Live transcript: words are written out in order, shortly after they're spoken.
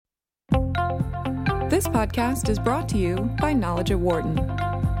This podcast is brought to you by Knowledge at Wharton.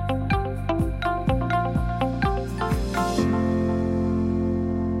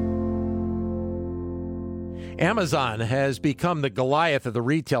 Amazon has become the Goliath of the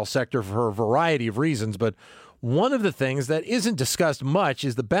retail sector for a variety of reasons, but one of the things that isn't discussed much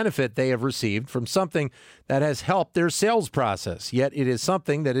is the benefit they have received from something that has helped their sales process. Yet it is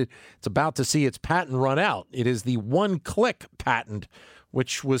something that it's about to see its patent run out. It is the one-click patent,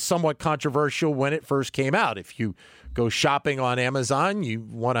 which was somewhat controversial when it first came out. If you go shopping on Amazon, you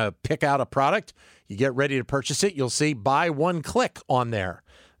want to pick out a product, you get ready to purchase it, you'll see buy one click on there.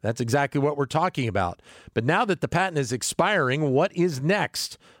 That's exactly what we're talking about. But now that the patent is expiring, what is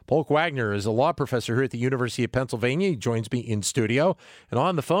next? Polk Wagner is a law professor here at the University of Pennsylvania. He joins me in studio. And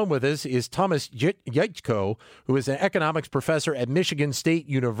on the phone with us is Thomas Jaitko, who is an economics professor at Michigan State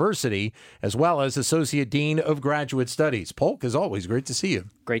University, as well as Associate Dean of Graduate Studies. Polk, as always, great to see you.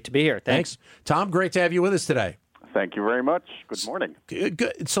 Great to be here. Thanks. Tom, great to have you with us today. Thank you very much. Good morning.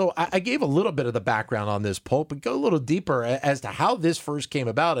 Good. So I gave a little bit of the background on this, Polk, but go a little deeper as to how this first came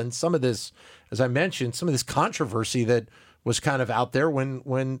about and some of this, as I mentioned, some of this controversy that was kind of out there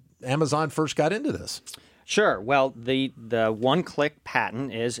when Amazon first got into this. Sure. Well, the one-click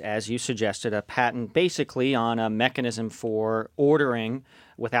patent is, as you suggested, a patent basically on a mechanism for ordering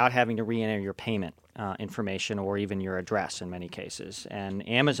without having to re-enter your payment information or even your address in many cases. And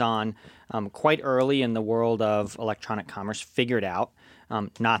Amazon, quite early in the world of electronic commerce, figured out,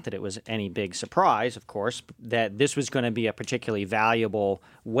 not that it was any big surprise, of course, that this was going to be a particularly valuable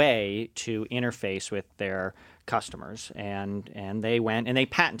way to interface with their customers. And they went and they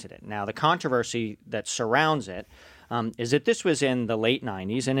patented it. Now, the controversy that surrounds it is that this was in the late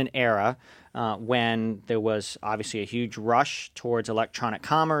 90s, in an era when there was obviously a huge rush towards electronic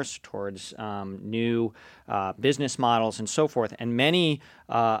commerce, towards new business models and so forth. And many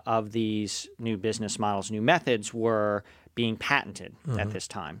of these new business models, new methods were being patented at this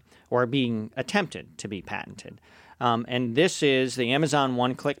time or being attempted to be patented. And this is the Amazon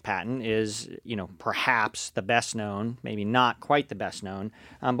one-click patent is, perhaps the best known, maybe not quite the best known,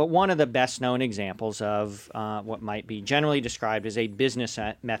 but one of the best known examples of what might be generally described as a business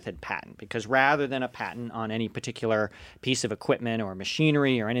method patent. Because rather than a patent on any particular piece of equipment or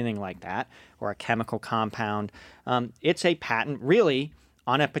machinery or anything like that, or a chemical compound, it's a patent really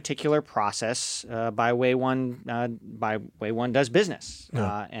on a particular process by way one does business.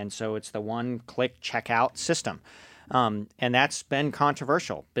 Yeah. And so it's the one-click checkout system. And that's been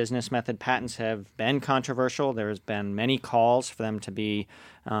controversial. Business method patents have been controversial. There's been many calls for them to be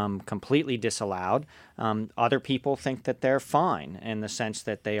completely disallowed. Other people think that they're fine in the sense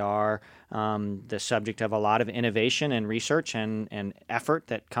that they are the subject of a lot of innovation and research and effort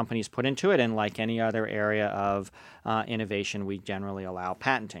that companies put into it. And like any other area of innovation, we generally allow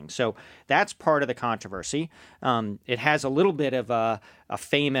patenting. So that's part of the controversy. It has a little bit of a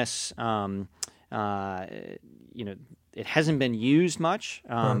famous it hasn't been used much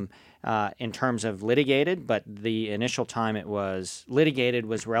in terms of litigated, but the initial time it was litigated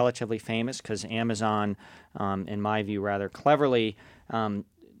was relatively famous because Amazon, in my view, rather cleverly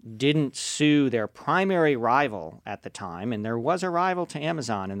didn't sue their primary rival at the time, and there was a rival to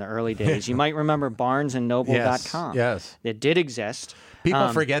Amazon in the early days. You might remember BarnesandNoble.com. Yes. It did exist. People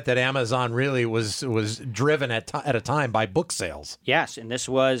forget that Amazon really was driven at a time by book sales. Yes, and there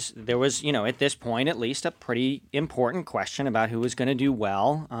was, at this point at least, a pretty important question about who was going to do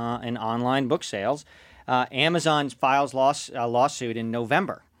well in online book sales. Amazon files a lawsuit in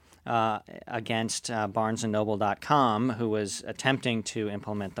November against BarnesandNoble.com, who was attempting to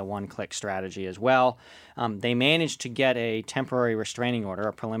implement the one-click strategy as well. They managed to get a temporary restraining order,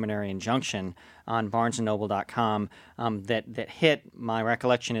 a preliminary injunction, on BarnesandNoble.com that hit, my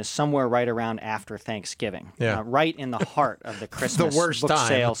recollection is somewhere right around after Thanksgiving, right in the heart of the Christmas book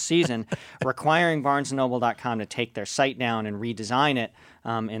sale season, requiring BarnesandNoble.com to take their site down and redesign it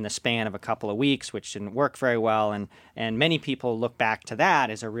in the span of a couple of weeks, which didn't work very well. And many people look back to that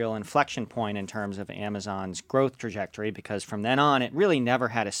as a real inflection point in terms of Amazon's growth trajectory, because from then on, it really never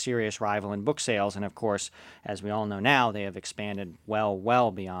had a serious rival in book sales. And of course, as we all know now, they have expanded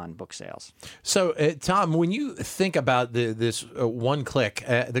well beyond book sales. So, Tom, when you think about this one-click,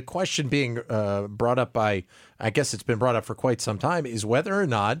 the question being brought up by, I guess it's been brought up for quite some time, is whether or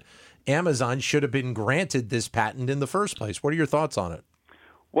not Amazon should have been granted this patent in the first place. What are your thoughts on it?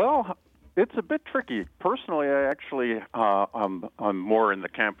 Well, It's a bit tricky. Personally, I actually I'm more in the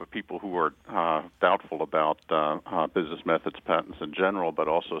camp of people who are doubtful about business methods patents in general, but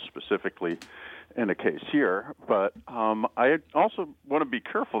also specifically in a case here. But I also want to be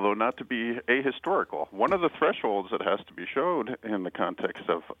careful, though, not to be ahistorical. One of the thresholds that has to be showed in the context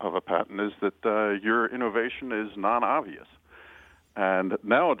of a patent is that your innovation is non-obvious. And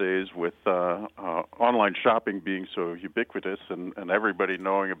nowadays, with online shopping being so ubiquitous and everybody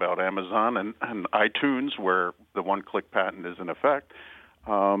knowing about Amazon and iTunes, where the one-click patent is in effect,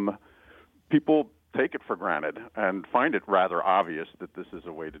 people take it for granted and find it rather obvious that this is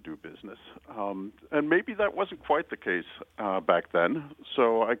a way to do business. And maybe that wasn't quite the case back then,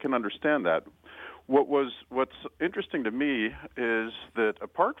 so I can understand that. What's interesting to me is that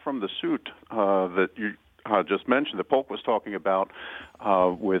apart from the suit that you just mentioned, that Polk was talking about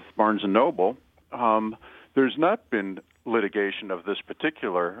with Barnes & Noble, there's not been litigation of this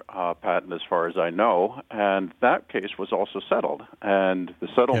particular patent as far as I know, and that case was also settled, and the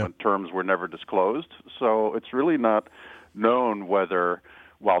settlement terms were never disclosed, so it's really not known whether,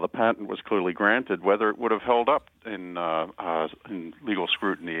 while the patent was clearly granted, whether it would have held up in legal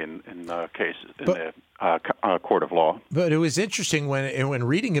scrutiny in cases in the court of law. But it was interesting when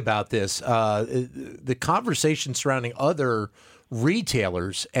reading about this, the conversation surrounding other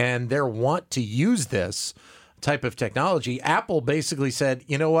retailers and their want to use this type of technology. Apple basically said,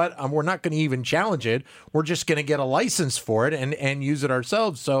 you know what, we're not going to even challenge it. We're just going to get a license for it and use it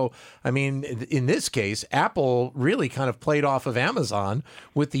ourselves. So, I mean, in this case, Apple really kind of played off of Amazon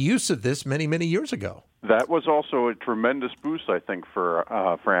with the use of this many, many years ago. That was also a tremendous boost, I think, for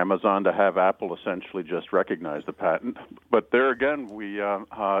Amazon to have Apple essentially just recognize the patent. But there again,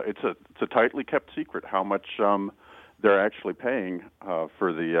 it's a tightly kept secret how much they're actually paying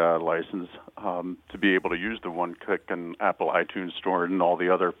for the license to be able to use the one-click and Apple iTunes Store and all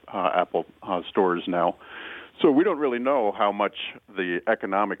the other Apple stores now. So we don't really know how much the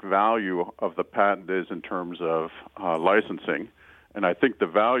economic value of the patent is in terms of licensing. And I think the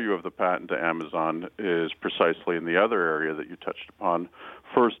value of the patent to Amazon is precisely in the other area that you touched upon,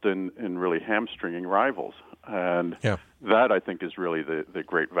 first in really hamstringing rivals. And that, I think, is really the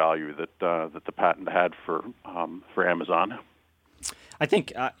great value that the patent had for Amazon. I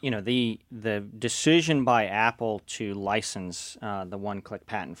think the decision by Apple to license the one-click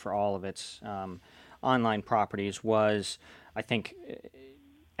patent for all of its online properties was, I think,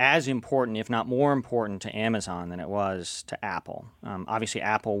 as important, if not more important, to Amazon than it was to Apple. Obviously,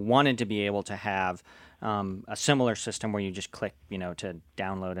 Apple wanted to be able to have a similar system where you just click, to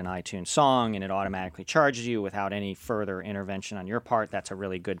download an iTunes song and it automatically charges you without any further intervention on your part. That's a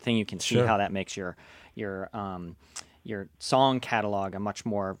really good thing. You can see how that makes your song catalog a much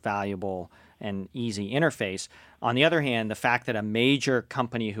more valuable and easy interface. On the other hand, the fact that a major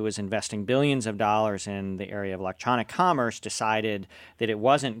company who is investing billions of dollars in the area of electronic commerce decided that it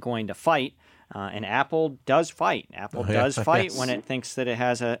wasn't going to fight, and Apple does fight. Apple does fight when it thinks that it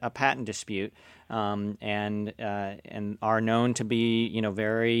has a patent dispute, and are known to be,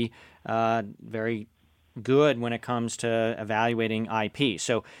 very, very good when it comes to evaluating IP.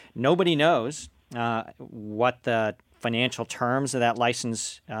 So nobody knows what the financial terms of that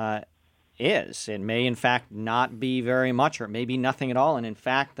license is. It may, in fact, not be very much, or it may be nothing at all, and in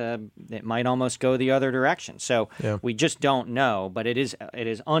fact, it might almost go the other direction. So we just don't know, but it is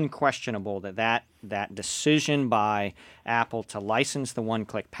unquestionable that decision by Apple to license the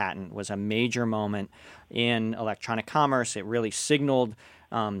one-click patent was a major moment in electronic commerce. It really signaled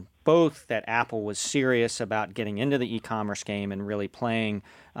both that Apple was serious about getting into the e-commerce game and really playing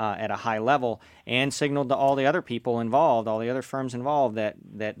at a high level, and signaled to all the other people involved, all the other firms involved, that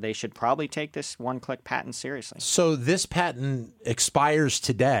they should probably take this one-click patent seriously. So this patent expires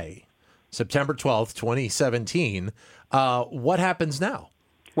today, September 12th, 2017. What happens now?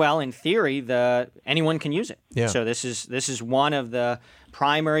 Well, in theory, anyone can use it. Yeah. So this is one of the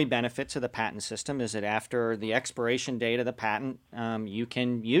primary benefits of the patent system, is that after the expiration date of the patent, you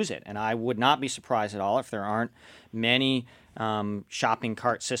can use it. And I would not be surprised at all if there aren't many shopping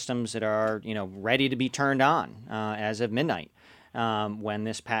cart systems that are ready to be turned on as of midnight. When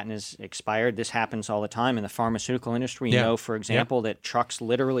this patent is expired. This happens all the time in the pharmaceutical industry. We know, for example, that trucks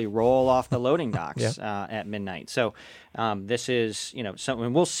literally roll off the loading docks at midnight. So this is,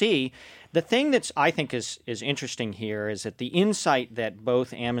 something we'll see. The thing that's, I think, is interesting here is that the insight that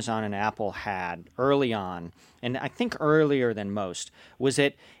both Amazon and Apple had early on, and I think earlier than most, was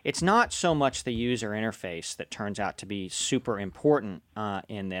that it's not so much the user interface that turns out to be super important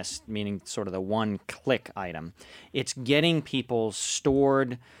in this, meaning sort of the one-click item. It's getting people's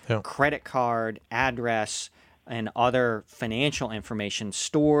stored credit card, address, and other financial information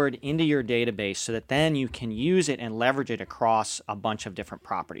stored into your database so that then you can use it and leverage it across a bunch of different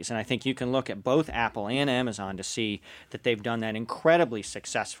properties. And I think you can look at both Apple and Amazon to see that they've done that incredibly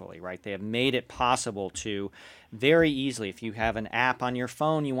successfully, right? They have made it possible to very easily, if you have an app on your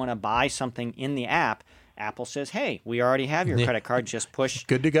phone, you want to buy something in the app, Apple says, hey, we already have your credit card. Just push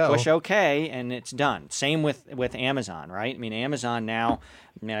good to go. Push OK, and it's done. Same with Amazon, right? I mean, Amazon now,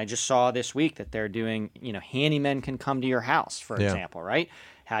 I just saw this week that they're doing, handymen can come to your house, for example, right?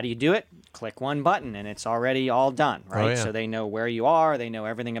 How do you do it? Click one button, and it's already all done, right? Oh, yeah. So they know where you are. They know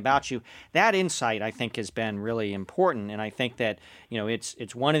everything about you. That insight, I think, has been really important, and I think that,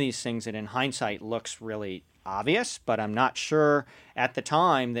 it's one of these things that in hindsight looks really obvious, but I'm not sure at the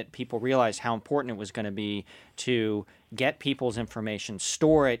time that people realized how important it was going to be to get people's information,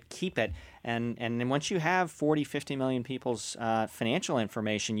 store it, keep it. And then once you have 40, 50 million people's financial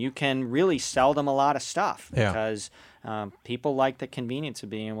information, you can really sell them a lot of stuff because people like the convenience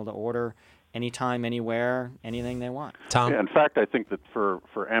of being able to order anytime, anywhere, anything they want. Tom? Yeah, in fact, I think that for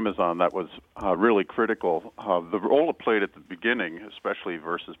Amazon, that was really critical. The role it played at the beginning, especially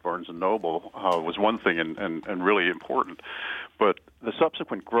versus Barnes & Noble, was one thing and really important. But the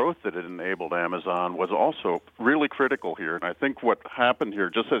subsequent growth that it enabled Amazon was also really critical here. And I think what happened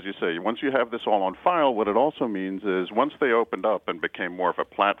here, just as you say, once you have this all on file, what it also means is once they opened up and became more of a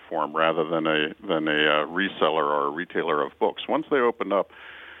platform rather than a reseller or a retailer of books, once they opened up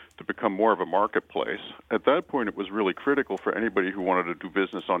to become more of a marketplace. At that point, it was really critical for anybody who wanted to do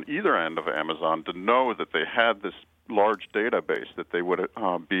business on either end of Amazon to know that they had this large database, that they would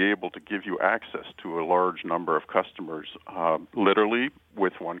be able to give you access to a large number of customers literally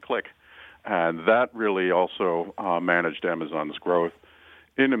with one click. And that really also managed Amazon's growth.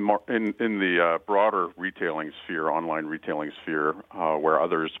 In the broader retailing sphere, online retailing sphere, where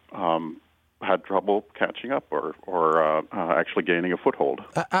others had trouble catching up or actually gaining a foothold.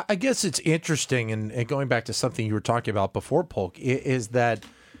 I guess it's interesting, and going back to something you were talking about before, Polk, is that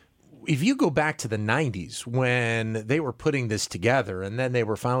if you go back to the 90s when they were putting this together and then they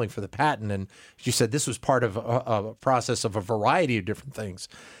were filing for the patent, and as you said, this was part of a process of a variety of different things.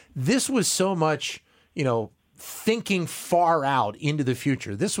 This was so much, thinking far out into the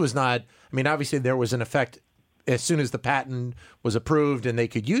future. This was not, obviously there was an effect as soon as the patent was approved and they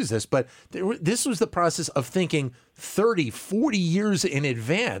could use this, but this was the process of thinking 30, 40 years in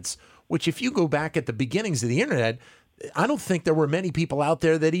advance, which if you go back at the beginnings of the internet, I don't think there were many people out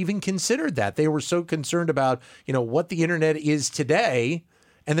there that even considered that. They were so concerned about, what the internet is today,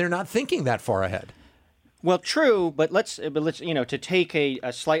 and they're not thinking that far ahead. Well, true, but let's to take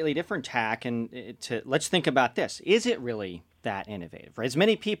a slightly different tack and let's think about this. Is it really that innovative? Right? As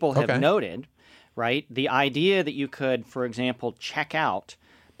many people have noted, right, the idea that you could, for example, check out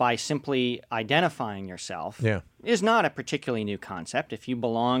by simply identifying yourself is not a particularly new concept. If you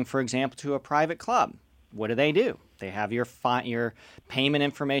belong, for example, to a private club, what do? They have your payment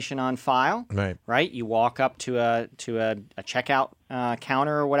information on file, right? You walk up to a checkout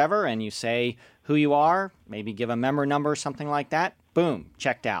counter or whatever, and you say who you are, maybe give a member number, something like that. Boom,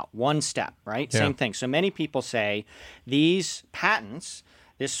 checked out. One step, right? Same thing. So many people say these patents,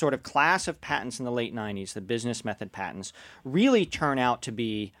 this sort of class of patents in the late 90s, the business method patents, really turn out to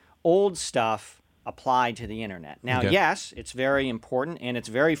be old stuff applied to the internet. Now, yes, it's very important, and it's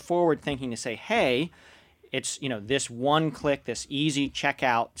very forward-thinking to say, hey, it's, this one-click, this easy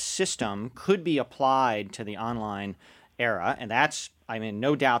checkout system could be applied to the online era, and that's,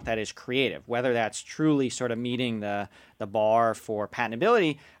 no doubt that is creative. Whether that's truly sort of meeting the bar for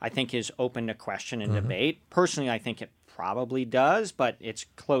patentability, I think is open to question and debate. Personally, I think it probably does, but it's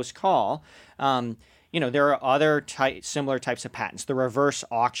close call. There are other similar types of patents. The reverse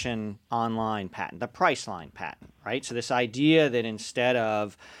auction online patent, the Priceline patent, right? So this idea that instead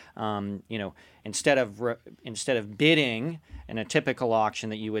of bidding in a typical auction,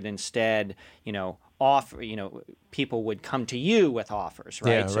 that you would instead, offer, people would come to you with offers,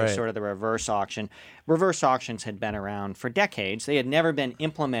 right? So sort of the reverse auction. Reverse auctions had been around for decades. They had never been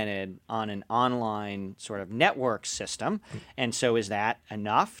implemented on an online sort of network system. And so is that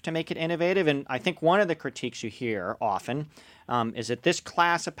enough to make it innovative? And I think one of the critiques you hear often is that this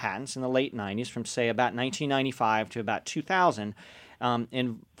class of patents in the late 90s, from say about 1995 to about 2000,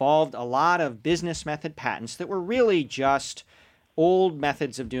 involved a lot of business method patents that were really just old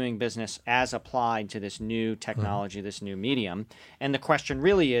methods of doing business as applied to this new technology, this new medium. And the question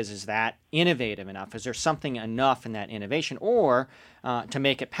really is that innovative enough? Is there something enough in that innovation or to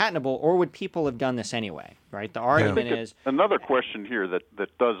make it patentable, or would people have done this anyway, right? The argument is... Another question here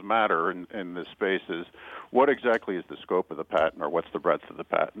that does matter in this space is what exactly is the scope of the patent, or what's the breadth of the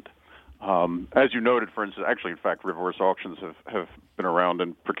patent? As you noted, for instance, actually, in fact, reverse auctions have been around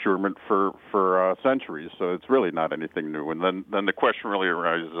in procurement for centuries, so it's really not anything new. And then the question really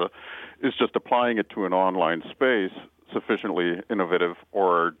arises, is just applying it to an online space sufficiently innovative,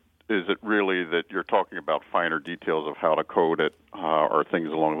 or is it really that you're talking about finer details of how to code it or things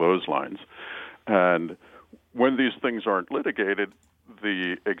along those lines? And when these things aren't litigated,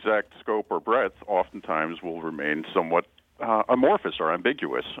 the exact scope or breadth oftentimes will remain somewhat amorphous or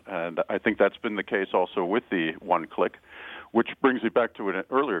ambiguous. And I think that's been the case also with the one-click, which brings me back to an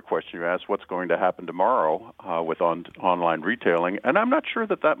earlier question you asked, what's going to happen tomorrow with online retailing? And I'm not sure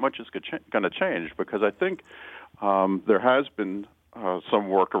that much is going to change, because I think there has been some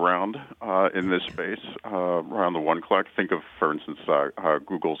workaround in this space around the one-click. Think of, for instance,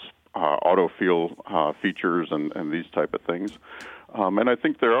 Google's autofill features and these type of things. And I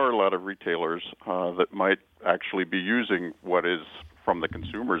think there are a lot of retailers that might actually be using what is, from the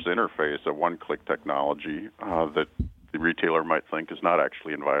consumer's interface, a one-click technology that the retailer might think is not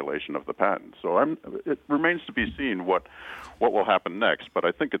actually in violation of the patent. So it remains to be seen what will happen next. But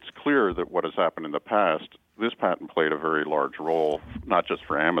I think it's clear that what has happened in the past, this patent played a very large role, not just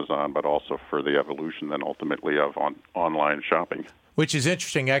for Amazon, but also for the evolution then ultimately of online shopping. Which is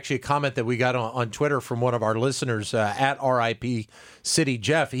interesting, actually, a comment that we got on Twitter from one of our listeners, at RIP City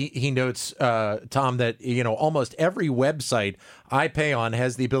Jeff. He notes, Tom, that almost every website I pay on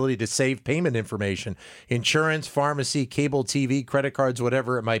has the ability to save payment information: insurance, pharmacy, cable TV, credit cards,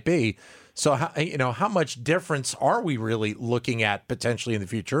 whatever it might be. So, how much difference are we really looking at potentially in the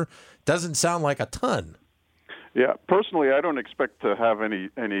future? Doesn't sound like a ton. Yeah, personally, I don't expect to have any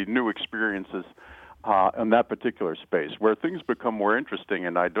new experiences in that particular space. Where things become more interesting,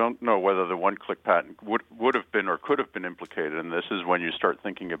 and I don't know whether the one-click patent would have been or could have been implicated, and this is when you start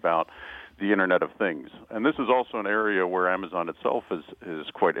thinking about the Internet of Things. And this is also an area where Amazon itself is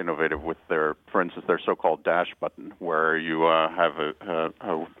quite innovative with for instance, their so-called dash button, where you have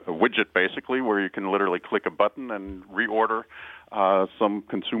a widget, basically, where you can literally click a button and reorder some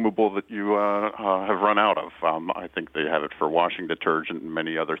consumable that you have run out of. I think they have it for washing detergent and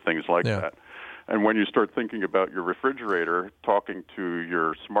many other things like that. And when you start thinking about your refrigerator, talking to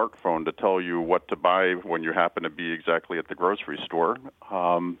your smartphone to tell you what to buy when you happen to be exactly at the grocery store,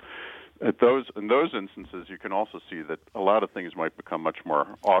 in those instances, you can also see that a lot of things might become much more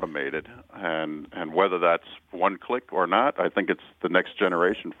automated. And whether that's one click or not, I think it's the next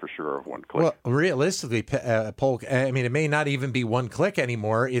generation for sure of one click. Well, realistically, Polk, I mean, it may not even be one click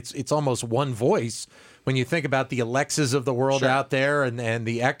anymore. It's almost one voice. When you think about the Alexas of the world out there and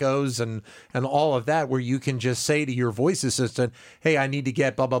the Echoes and all of that, where you can just say to your voice assistant, hey, I need to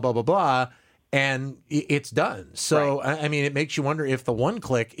get blah, blah, blah, blah, blah, and it's done. So, I mean, it makes you wonder if the one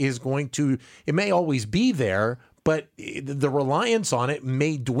click is going to, it may always be there, but the reliance on it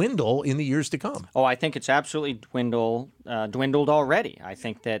may dwindle in the years to come. Oh, I think it's absolutely dwindled already. I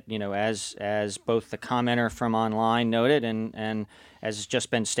think that, as both the commenter from online noted and as has just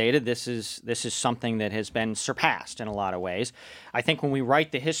been stated, this is something that has been surpassed in a lot of ways. I think when we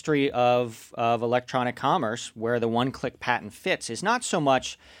write the history of electronic commerce, where the one-click patent fits is not so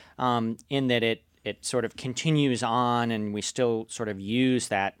much in that it sort of continues on and we still sort of use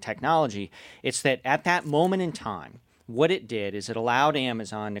that technology. It's that at that moment in time, what it did is it allowed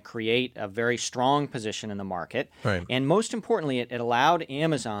Amazon to create a very strong position in the market. Right. And most importantly, it allowed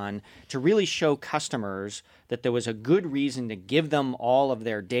Amazon to really show customers that there was a good reason to give them all of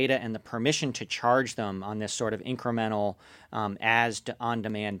their data and the permission to charge them on this sort of incremental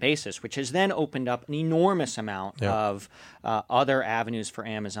on-demand basis, which has then opened up an enormous amount of other avenues for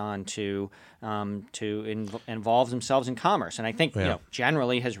Amazon to involve themselves in commerce. And I think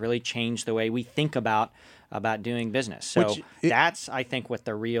generally has really changed the way we think about doing business. So that's, I think, what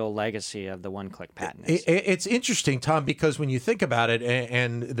the real legacy of the one-click patent is. It's interesting, Tom, because when you think about it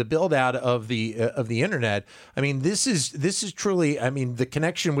and the build-out of the internet, I mean, this is truly, I mean, the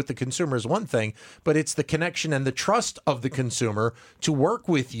connection with the consumer is one thing, but it's the connection and the trust of the consumer to work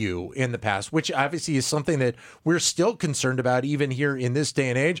with you in the past, which obviously is something that we're still concerned about even here in this day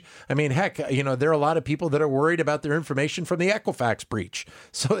and age. I mean, heck, there are a lot of people that are worried about their information from the Equifax breach.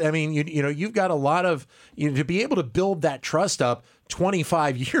 So, I mean, you've got a lot of, to be able to build that trust up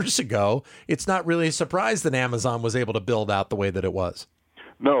 25 years ago, it's not really a surprise that Amazon was able to build out the way that it was.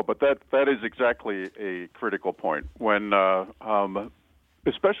 No, but that is exactly a critical point. When,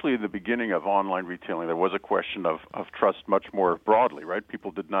 especially in the beginning of online retailing, there was a question of trust much more broadly, right?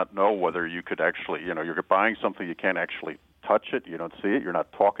 People did not know whether you could actually, you're buying something, you can't actually touch it, you don't see it, you're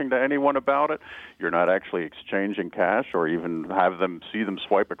not talking to anyone about it, you're not actually exchanging cash or even have them see them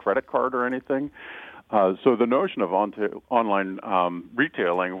swipe a credit card or anything. So the notion of online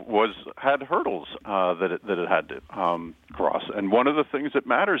retailing had hurdles that it had to cross, and one of the things that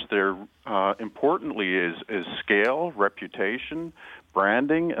matters there, importantly, is scale, reputation,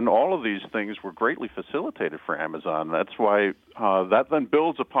 branding, and all of these things were greatly facilitated for Amazon. That's why that then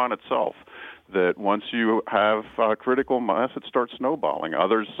builds upon itself. That once you have critical mass, it starts snowballing.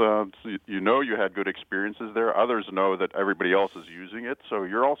 Others, you had good experiences there. Others know that everybody else is using it, so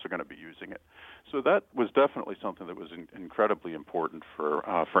you're also going to be using it. So that was definitely something that was incredibly important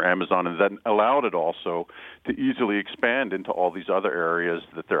for Amazon, and then allowed it also to easily expand into all these other areas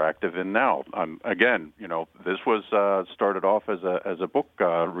that they're active in now. Again, this was started off as a book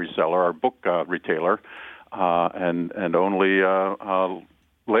reseller or book retailer, and only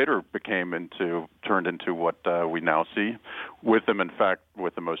later turned into what we now see with them. In fact,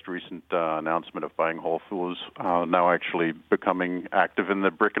 with the most recent announcement of buying Whole Foods, now actually becoming active in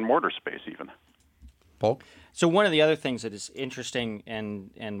the brick and mortar space even. Paul? So one of the other things that is interesting,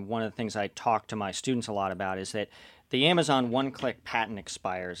 and one of the things I talk to my students a lot about, is that the Amazon one-click patent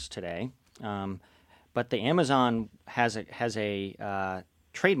expires today, but the Amazon has a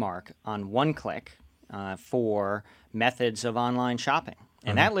trademark on one-click for methods of online shopping.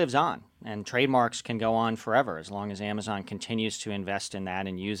 And that lives on, and trademarks can go on forever. As long as Amazon continues to invest in that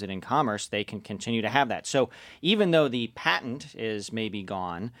and use it in commerce, they can continue to have that. So even though the patent is maybe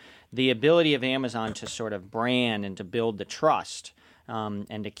gone, the ability of Amazon to sort of brand and to build the trust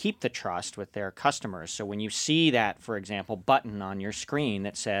and to keep the trust with their customers. So when you see that, for example, button on your screen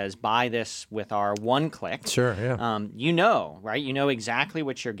that says, buy this with our one click, sure, yeah. Right? You know exactly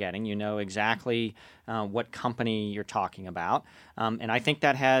what you're getting. You know exactly what company you're talking about. And I think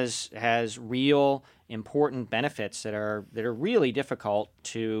that has real important benefits that are really difficult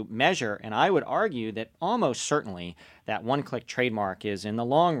to measure. And I would argue that almost certainly that one-click trademark is, in the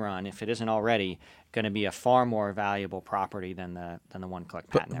long run, if it isn't already, going to be a far more valuable property than the one-click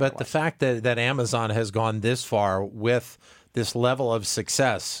patent. But the fact that Amazon has gone this far with this level of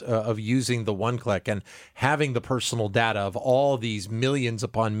success of using the one-click and having the personal data of all these millions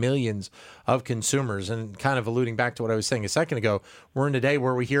upon millions of consumers, and kind of alluding back to what I was saying a second ago, we're in a day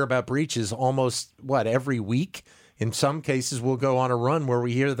where we hear about breaches almost, every week? In some cases, we'll go on a run where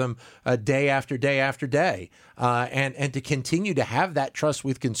we hear them day after day after day. And to continue to have that trust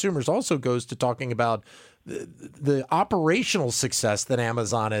with consumers also goes to talking about the operational success that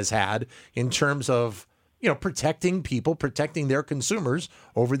Amazon has had in terms of protecting people, protecting their consumers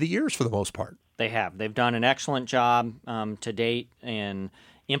over the years for the most part. They have. They've done an excellent job to date in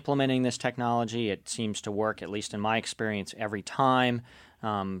implementing this technology. It seems to work, at least in my experience, every time.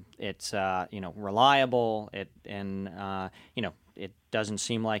 It's reliable. It doesn't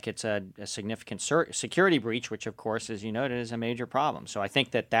seem like it's a significant security breach, which of course, as you noted, is a major problem. So I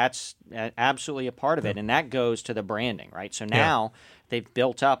think that's absolutely a part of it, and that goes to the branding, right? So now they've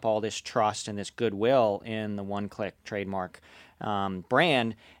built up all this trust and this goodwill in the one-click trademark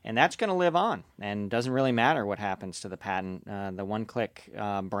brand, and that's going to live on, and doesn't really matter what happens to the patent. The one-click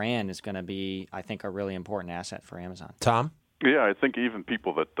brand is going to be, I think, a really important asset for Amazon. Tom? Yeah, I think even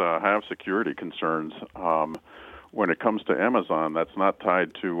people that have security concerns, when it comes to Amazon, that's not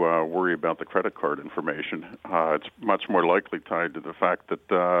tied to worry about the credit card information. It's much more likely tied to the fact that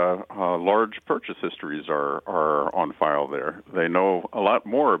large purchase histories are on file there. They know a lot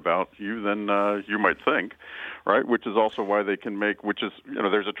more about you than you might think, right? Which is also why they can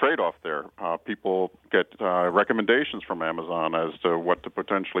there's a trade-off there. People get recommendations from Amazon as to what to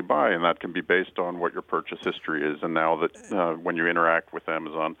potentially buy, and that can be based on what your purchase history is. And now that when you interact with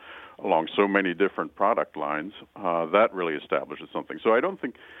Amazon along so many different product lines, that really establishes something. So I don't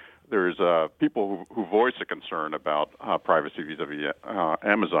think there's people who voice a concern about privacy vis-a-vis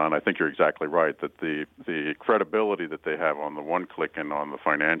Amazon. I think you're exactly right that the credibility that they have on the one-click and on the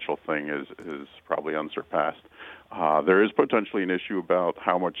financial thing is probably unsurpassed. There is potentially an issue about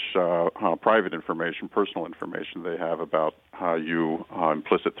how much private information, personal information they have about you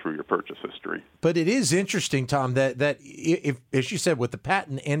implicit through your purchase history. But it is interesting, Tom, that if, as you said, with the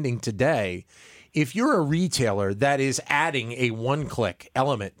patent ending today, if you're a retailer that is adding a one-click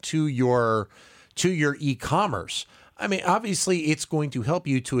element to your e-commerce, I mean, obviously it's going to help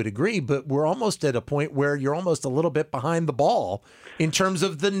you to a degree, but we're almost at a point where you're almost a little bit behind the ball in terms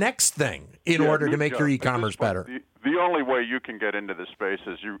of the next thing in order to make your e-commerce better. The only way you can get into this space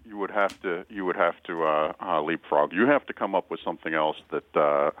is you would have to leapfrog. You have to come up with something else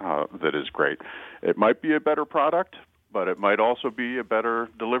that is great. It might be a better product, but it might also be a better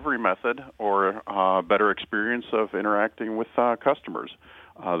delivery method or a better experience of interacting with customers.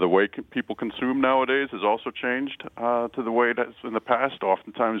 The way people consume nowadays has also changed to the way it has in the past.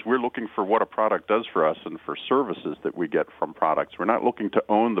 Oftentimes, we're looking for what a product does for us and for services that we get from products. We're not looking to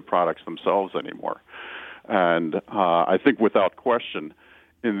own the products themselves anymore. And I think without question,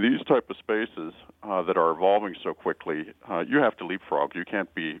 in these type of spaces that are evolving so quickly, you have to leapfrog. You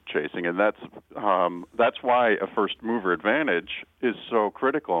can't be chasing, and that's why a first mover advantage is so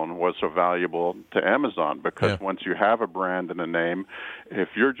critical and was so valuable to Amazon. Because once you have a brand and a name, if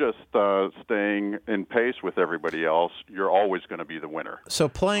you're just staying in pace with everybody else, you're always going to be the winner. So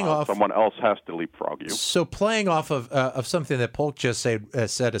playing off, someone else has to leapfrog you. So playing off of something that Polk just said a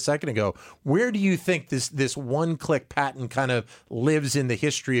second ago, where do you think this one-click patent kind of lives in the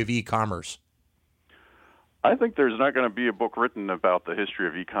history of e-commerce? I think there's not going to be a book written about the history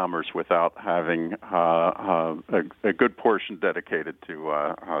of e-commerce without having a good portion dedicated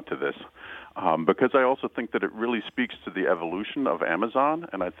to this, because I also think that it really speaks to the evolution of Amazon,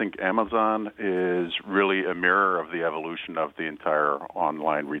 and I think Amazon is really a mirror of the evolution of the entire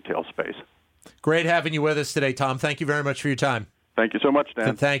online retail space. Great having you with us today, Tom. Thank you very much for your time. Thank you so much,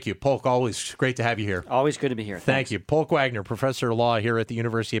 Dan. Thank you. Polk, always great to have you here. Always good to be here. Thank you. Polk Wagner, professor of law here at the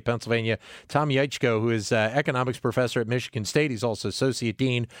University of Pennsylvania. Tom Yachko, who is economics professor at Michigan State. He's also associate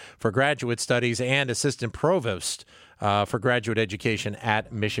dean for graduate studies and assistant provost for graduate education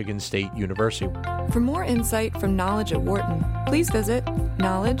at Michigan State University. For more insight from Knowledge at Wharton, please visit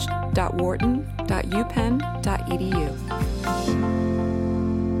knowledge.wharton.upenn.edu.